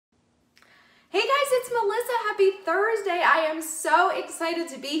happy Thursday. I am so excited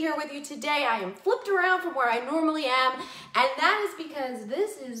to be here with you today. I am flipped around from where I normally am, and that is because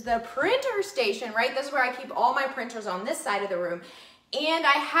this is the printer station, right? This is where I keep all my printers on this side of the room. And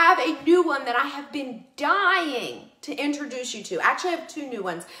I have a new one that I have been dying to introduce you to. Actually, I have two new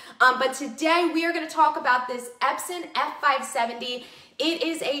ones. But today we are going to talk about this Epson F570. It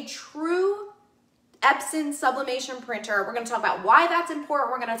is a true Epson Sublimation printer. We're going to talk about why that's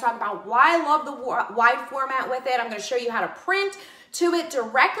important. We're going to talk about why I love the wide format with it. I'm going to show you how to print to it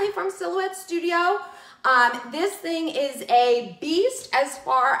directly from Silhouette Studio. This thing is a beast as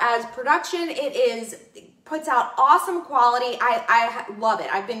far as production. Puts out awesome quality. I love it.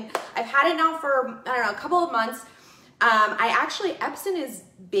 I've had it now for, I don't know, a couple of months. Epson is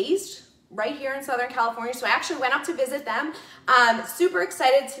based right here in Southern California, so I actually went up to visit them. Super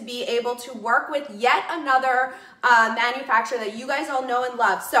excited to be able to work with yet another manufacturer that you guys all know and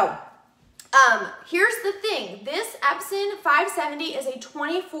love. So here's the thing. This Epson 570 is a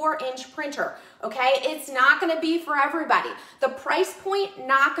 24-inch printer, okay? It's not gonna be for everybody. The price point,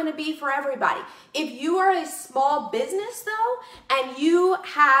 not gonna be for everybody. If you are a small business though, and you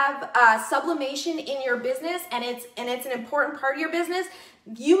have sublimation in your business and it's an important part of your business,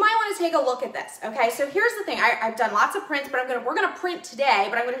 you might want to take a look at this, okay? So here's the thing. I've done lots of prints, but we're gonna print today,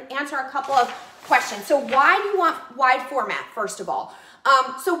 but I'm gonna answer a couple of questions. So why do you want wide format, first of all?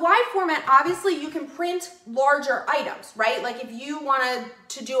 So wide format, obviously you can print larger items, right? Like if you wanted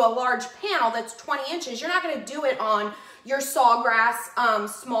to do a large panel that's 20 inches, you're not gonna do it on your Sawgrass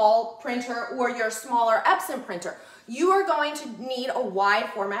small printer or your smaller Epson printer. You are going to need a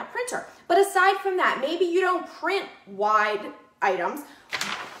wide format printer. But aside from that, maybe you don't print wide items.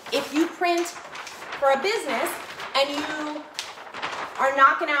 If you print for a business and you are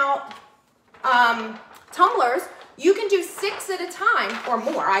knocking out tumblers, you can do 6 at a time or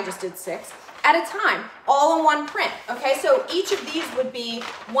more. I just did 6 at a time, all in one print. Okay, so each of these would be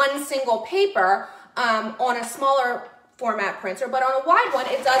one single paper on a smaller format printer, but on a wide one,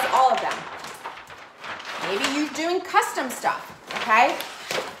 it does all of them. Maybe you're doing custom stuff, okay?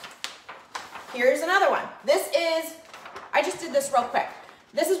 Here's another one. I just did this real quick.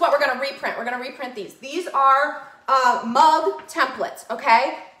 This is what we're gonna reprint. We're gonna reprint these. These are mug templates,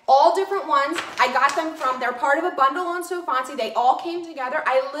 okay? All different ones. I got them they're part of a bundle on SoFancy. They all came together.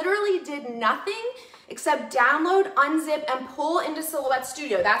 I literally did nothing except download, unzip, and pull into Silhouette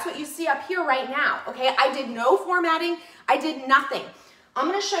Studio. That's what you see up here right now, okay? I did no formatting. I did nothing. I'm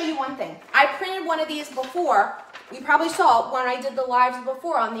gonna show you one thing. I printed one of these before. You probably saw it when I did the lives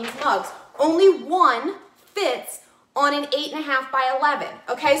before on these mugs. Only one fits on an 8.5 by 11,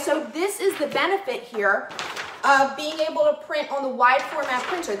 okay? So this is the benefit here of being able to print on the wide format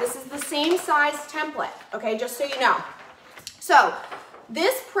printer. This is the same size template, okay, just so you know. So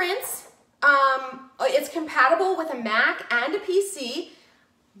this prints, it's compatible with a Mac and a PC.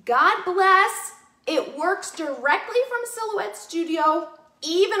 God bless, it works directly from Silhouette Studio,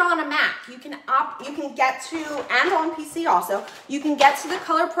 even on a Mac. You can get to, and on PC also, you can get to the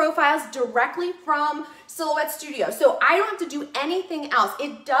color profiles directly from Silhouette Studio. So I don't have to do anything else.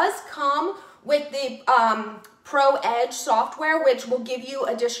 It does come with the Pro Edge software, which will give you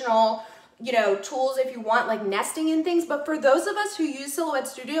additional, tools if you want, like nesting and things. But for those of us who use Silhouette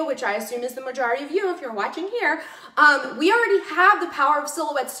Studio, which I assume is the majority of you if you're watching here, we already have the power of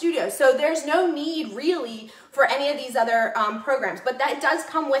Silhouette Studio. So there's no need really for any of these other programs, but that does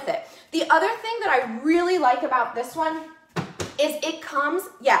come with it. The other thing that I really like about this one is it comes,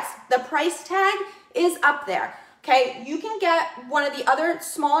 yes, the price tag is up there. Okay, you can get one of the other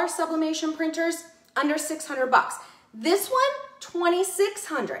smaller sublimation printers under 600 bucks. This one,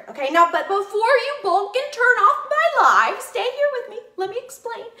 $2,600. Okay, now, but before you bulk and turn off my live, stay here with me. Let me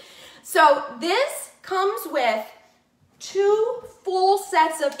explain. So this comes with 2 full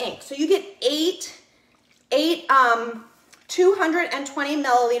sets of ink. So you get 8 220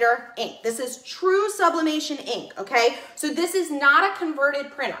 milliliter ink. This is true sublimation ink, okay? So this is not a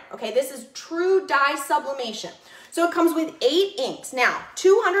converted printer, okay? This is true dye sublimation. So it comes with 8 inks. Now,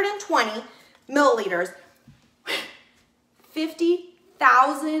 220 milliliters,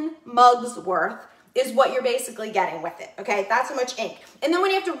 50,000 mugs worth is what you're basically getting with it, okay? That's how much ink. And then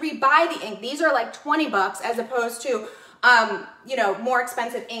when you have to rebuy the ink, these are like 20 bucks as opposed to, more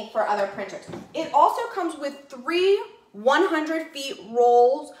expensive ink for other printers. It also comes with 3 100 feet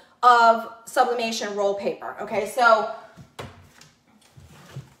rolls of sublimation roll paper, okay? So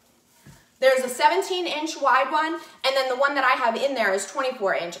there's a 17-inch wide one, and then the one that I have in there is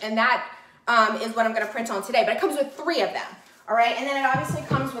 24-inch, and that is what I'm gonna print on today, but it comes with 3 of them, all right? And then it obviously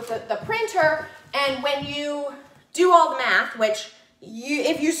comes with the printer, and when you do all the math, which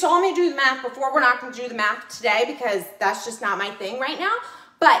if you saw me do the math before, we're not going to do the math today because that's just not my thing right now.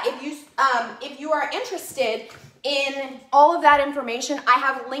 But if you are interested in all of that information, I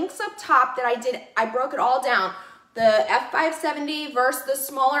have links up top that I broke it all down. The F570 versus the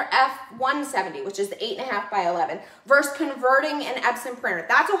smaller F170, which is the 8.5 by 11, versus converting an Epson printer.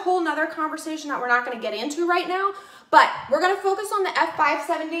 That's a whole nother conversation that we're not going to get into right now, but we're going to focus on the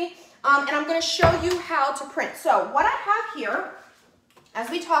F570, and I'm going to show you how to print. So what I have here, as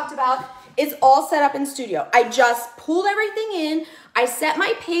we talked about, is all set up in Studio. I just pulled everything in. I set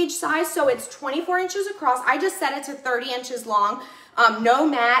my page size so it's 24 inches across. I just set it to 30 inches long. No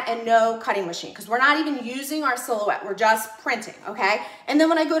mat and no cutting machine because we're not even using our Silhouette. We're just printing, okay? And then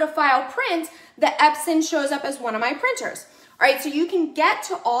when I go to File Print, the Epson shows up as one of my printers. All right, so you can get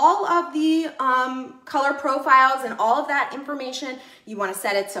to all of the color profiles and all of that information. You want to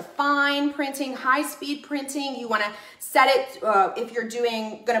set it to fine printing, high speed printing. You want to set it if you're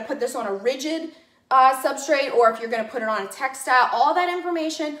going to put this on a rigid substrate or if you're going to put it on a textile. All that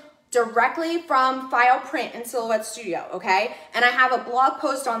information directly from File Print in Silhouette Studio, okay? And I have a blog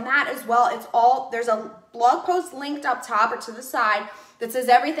post on that as well. There's a blog post linked up top or to the side that says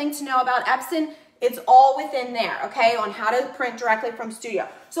everything to know about Epson. It's all within there, okay, on how to print directly from Studio.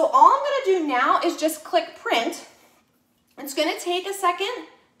 So all I'm gonna do now is just click print. It's gonna take a second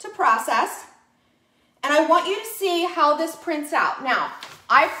to process, and I want you to see how this prints out. Now,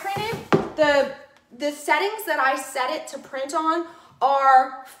 I printed the settings that I set it to print on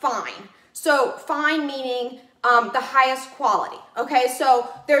are fine. So fine meaning the highest quality, okay? So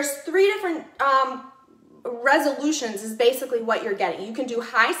there's 3 different resolutions is basically what you're getting. You can do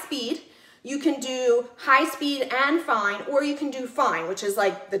high speed, you can do high speed and fine, or you can do fine, which is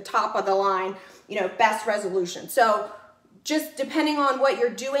like the top of the line, you know, best resolution. So just depending on what you're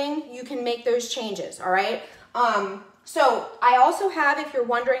doing, you can make those changes, all right? So I also have, if you're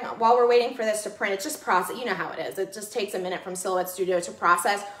wondering, while we're waiting for this to print, it's just process, you know how it is. It just takes a minute from Silhouette Studio to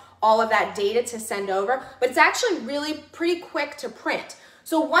process all of that data to send over, but it's actually really pretty quick to print.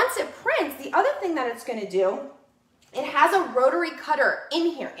 So once it prints, the other thing that it's gonna do, it has a rotary cutter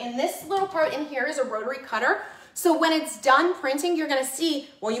in here. In this little part in here is a rotary cutter. So when it's done printing, you're gonna see,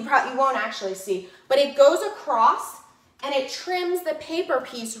 well, you won't actually see, but it goes across and it trims the paper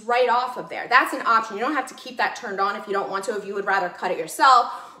piece right off of there. That's an option. You don't have to keep that turned on if you don't want to. If you would rather cut it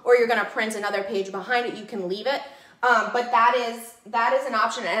yourself or you're gonna print another page behind it, you can leave it. But that is an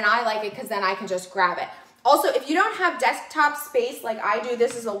option, and I like it because then I can just grab it. Also, if you don't have desktop space like I do,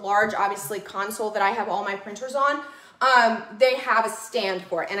 this is a large, obviously, console that I have all my printers on. They have a stand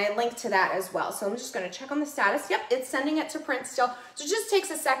for it, and I link to that as well. So I'm just gonna check on the status. Yep, it's sending it to print still. So it just takes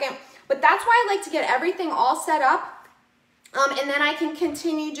a second, but that's why I like to get everything all set up. And then I can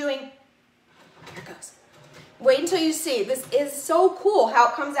continue doing, here it goes. Wait until you see, this is so cool how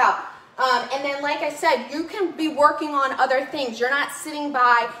it comes out. And then like I said, you can be working on other things. You're not sitting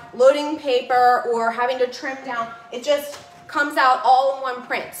by loading paper or having to trim down. It just comes out all in one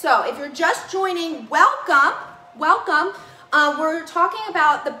print. So if you're just joining, welcome, welcome. We're talking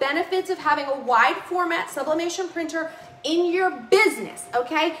about the benefits of having a wide format sublimation printer in your business,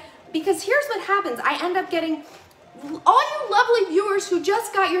 okay? Because here's what happens. I end up getting all you lovely viewers who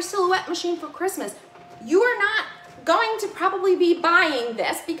just got your Silhouette machine for Christmas. You are not going to probably be buying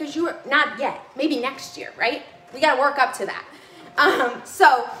this because you are not yet, maybe next year, right? We got to work up to that.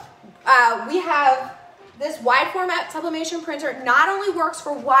 We have this wide format sublimation printer. Not only works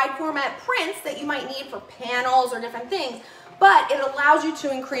for wide format prints that you might need for panels or different things, but it allows you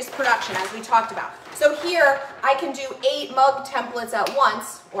to increase production, as we talked about. So here, I can do 8 mug templates at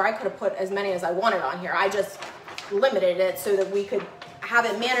once, or I could have put as many as I wanted on here. I just limited it so that we could have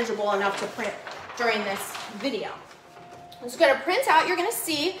it manageable enough to print during this video. It's gonna print out, you're gonna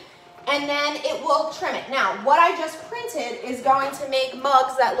see, and then it will trim it. Now, what I just printed is going to make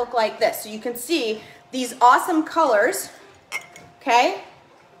mugs that look like this. So you can see these awesome colors, okay?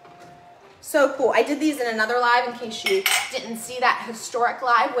 So cool. I did these in another live in case you didn't see that historic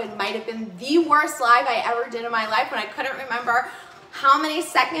live, what might have been the worst live I ever did in my life when I couldn't remember how many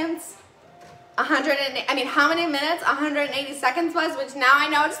seconds, how many minutes 180 seconds was, which now I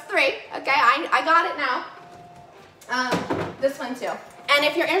know it's 3. Okay, I got it now. This one too. And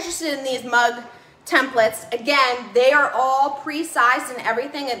if you're interested in these mug templates, again, they are all pre-sized and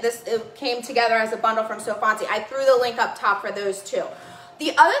everything. It came together as a bundle from So Fancy. I threw the link up top for those too.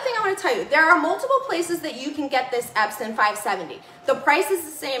 The other thing I want to tell you, there are multiple places that you can get this Epson 570. The price is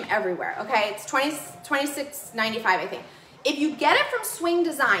the same everywhere, okay? It's $26.95, I think. If you get it from Swing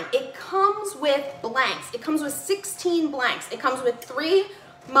Design, it comes with blanks. It comes with 16 blanks. It comes with 3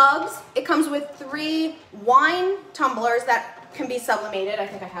 mugs. It comes with 3 wine tumblers that can be sublimated. I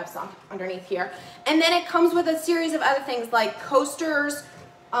think I have some underneath here. And then it comes with a series of other things like coasters.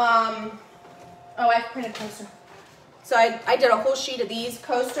 Oh, I've printed coaster. So I did a whole sheet of these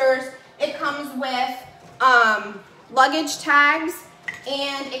coasters. It comes with luggage tags,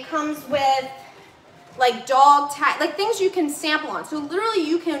 and it comes with like dog tag, like things you can sample on. So literally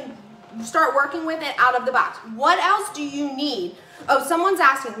you can start working with it out of the box. What else do you need? Oh, someone's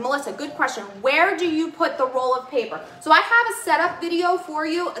asking, Melissa, good question. Where do you put the roll of paper? So I have a setup video for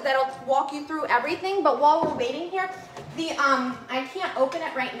you that'll walk you through everything, but while we're waiting here, I can't open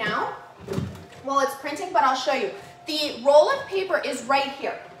it right now while it's printing, but I'll show you. The roll of paper is right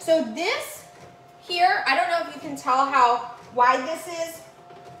here. So this here, I don't know if you can tell how wide this is.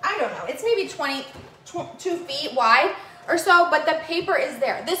 I don't know, it's maybe 22 feet wide or so, but the paper is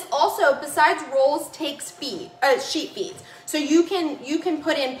there. This also, besides rolls, takes sheet feeds. So you can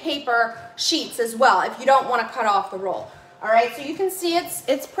put in paper sheets as well if you don't want to cut off the roll. All right, so you can see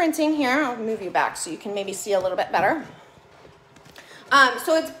it's printing here. I'll move you back so you can maybe see a little bit better.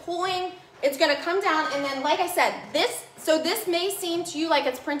 So it's pulling, it's gonna come down, and then like I said, this may seem to you like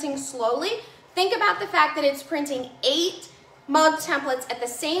it's printing slowly. Think about the fact that it's printing 8 mug templates at the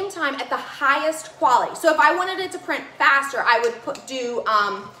same time at the highest quality. So if I wanted it to print faster, I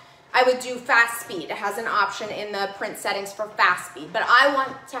would do fast speed. It has an option in the print settings for fast speed, but I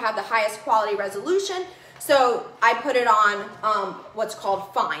want to have the highest quality resolution, so I put it on what's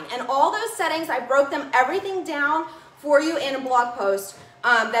called fine. And all those settings, I broke them everything down for you in a blog post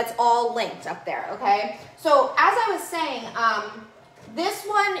that's all linked up there, okay? So as I was saying, this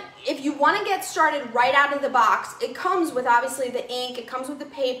one, if you want to get started right out of the box, it comes with obviously the ink, it comes with the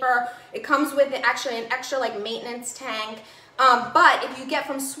paper, it comes with actually an extra like maintenance tank. But if you get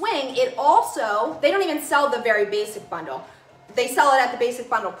from Swing, it also, they don't even sell the very basic bundle. They sell it at the basic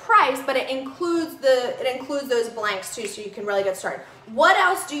bundle price, but it includes those blanks too, so you can really get started. What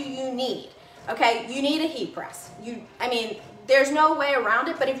else do you need? Okay, you need a heat press. I mean, there's no way around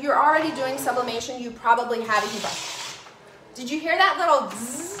it, but if you're already doing sublimation, you probably have a heat press. Did you hear that little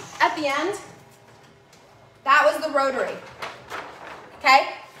zzz at the end? That was the rotary.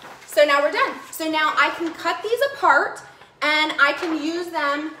 Okay, so now we're done. So now I can cut these apart and I can use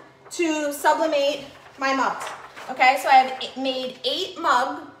them to sublimate my mugs. Okay, so I have made 8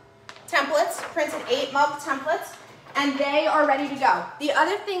 mug templates, printed 8 mug templates, and they are ready to go. The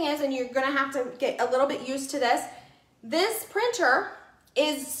other thing is, and you're gonna have to get a little bit used to this printer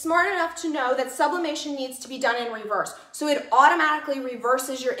is smart enough to know that sublimation needs to be done in reverse. So it automatically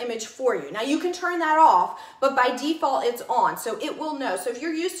reverses your image for you. Now you can turn that off, but by default it's on, so it will know. So if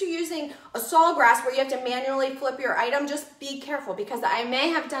you're used to using a Sawgrass where you have to manually flip your item, just be careful, because I may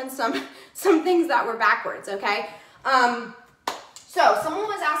have done some things that were backwards, okay? So someone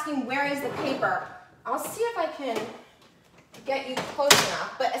was asking, where is the paper? I'll see if I can get you close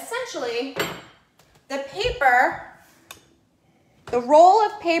enough, but essentially the paper, the roll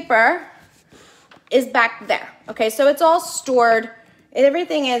of paper is back there, okay? So it's all stored,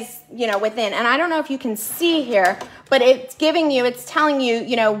 everything is, you know, within, and I don't know if you can see here, but it's giving you, it's telling you,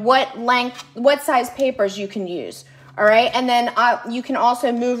 you know, what length, what size papers you can use, all right? And then you can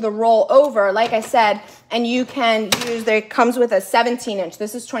also move the roll over, like I said, and you can use, it comes with a 17-inch,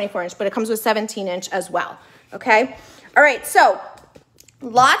 this is 24-inch, but it comes with 17-inch as well, okay? All right, so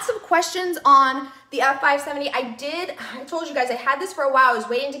lots of questions on the F570. I told you guys I had this for a while. I was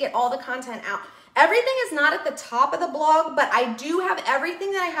waiting to get all the content out. Everything is not at the top of the blog, but I do have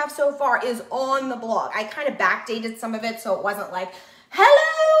everything that I have so far is on the blog. I kind of backdated some of it so it wasn't like,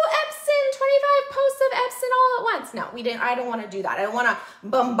 hello Epson, 25 posts of Epson all at once. No, I don't want to do that. I don't want to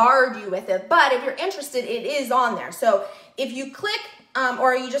bombard you with it, but if you're interested, it is on there. So if you click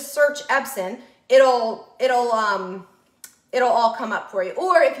or you just search Epson, it'll all come up for you.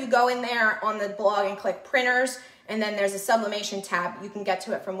 Or if you go in there on the blog and click printers, and then there's a sublimation tab, you can get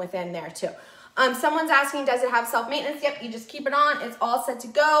to it from within there too. Someone's asking, does it have self-maintenance? Yep, you just keep it on, it's all set to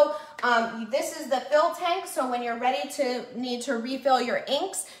go. This is the fill tank, so when you're ready to need to refill your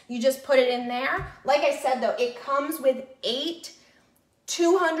inks, you just put it in there. Like I said though, it comes with 8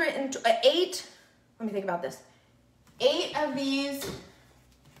 let me think about this, 8 of these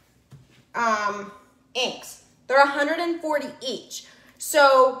inks. They're 140 each.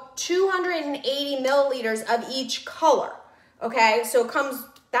 So 280 milliliters of each color, okay? So it comes,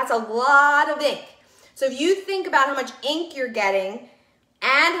 that's a lot of ink. So if you think about how much ink you're getting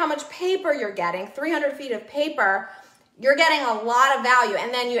and how much paper you're getting, 300 feet of paper, you're getting a lot of value.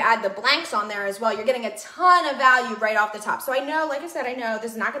 And then you add the blanks on there as well. You're getting a ton of value right off the top. So I know, like I said, I know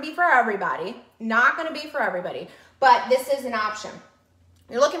this is not gonna be for everybody, not gonna be for everybody, but this is an option.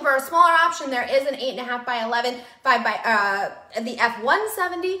 You're looking for a smaller option, there is an 8.5 by 11, the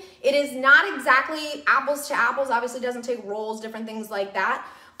F170. It is not exactly apples to apples, obviously doesn't take rolls, different things like that.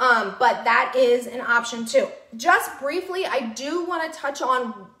 But that is an option too. Just briefly, I do want to touch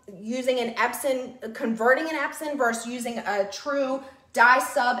on using an Epson, converting an Epson versus using a true die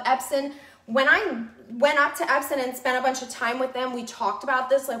sub Epson. When I went up to Epson and spent a bunch of time with them, we talked about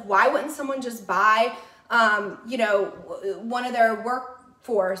this, like why wouldn't someone just buy, you know, one of their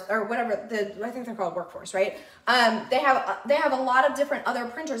Workforce or whatever, I think they're called Workforce, right? They have a lot of different other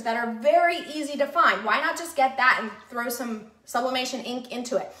printers that are very easy to find. Why not just get that and throw some sublimation ink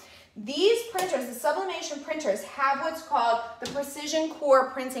into it? These printers, the sublimation printers, have what's called the precision core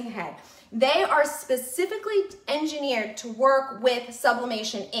printing head. They are specifically engineered to work with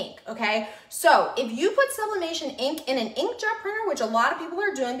sublimation ink, okay? So if you put sublimation ink in an inkjet printer, which a lot of people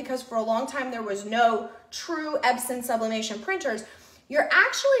are doing because for a long time there was no true Epson sublimation printers, you're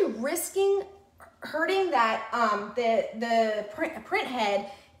actually risking hurting that the print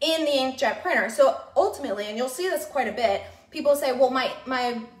head in the inkjet printer. So ultimately, and you'll see this quite a bit, people say, well,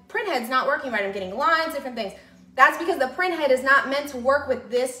 my print head's not working right, I'm getting lines, different things. That's because the print head is not meant to work with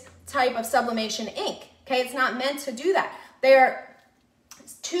this type of sublimation ink, okay? It's not meant to do that. There are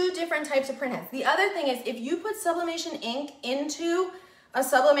two different types of print heads. The other thing is if you put sublimation ink into an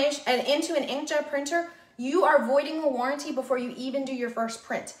inkjet printer, you are voiding the warranty before you even do your first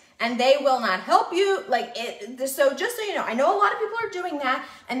print, and they will not help you. So just so you know, I know a lot of people are doing that,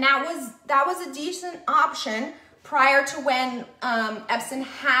 and that was a decent option prior to when Epson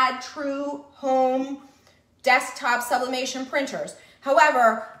had true home desktop sublimation printers.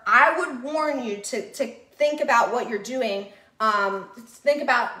 However, I would warn you to think about what you're doing.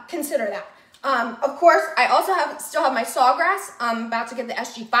 Consider that. Of course, I also still have my Sawgrass. I'm about to get the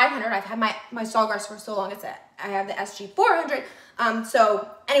SG500. I've had my Sawgrass for so long. I have the SG400. So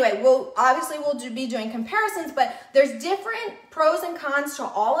anyway, we'll be doing comparisons, but there's different pros and cons to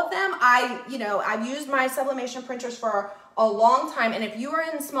all of them. I've used my sublimation printers for a long time, and if you are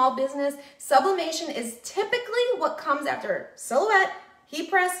in small business, sublimation is typically what comes after Silhouette,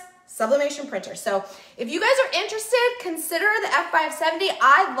 heat press, sublimation printer. So if you guys are interested, consider the F570.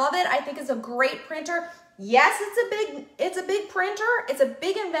 I love it. I think it's a great printer. Yes, it's a big printer. It's a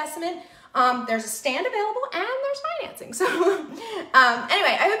big investment. There's a stand available and there's financing. So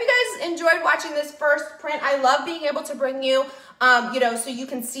anyway, I hope you guys enjoyed watching this first print. I love being able to bring you, so you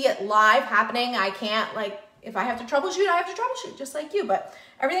can see it live happening. I can't, if I have to troubleshoot, I have to troubleshoot just like you, but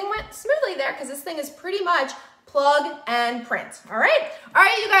everything went smoothly there because this thing is pretty much plug and print. All right,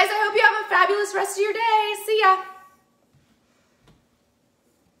 you guys, I hope you have a fabulous rest of your day. See ya.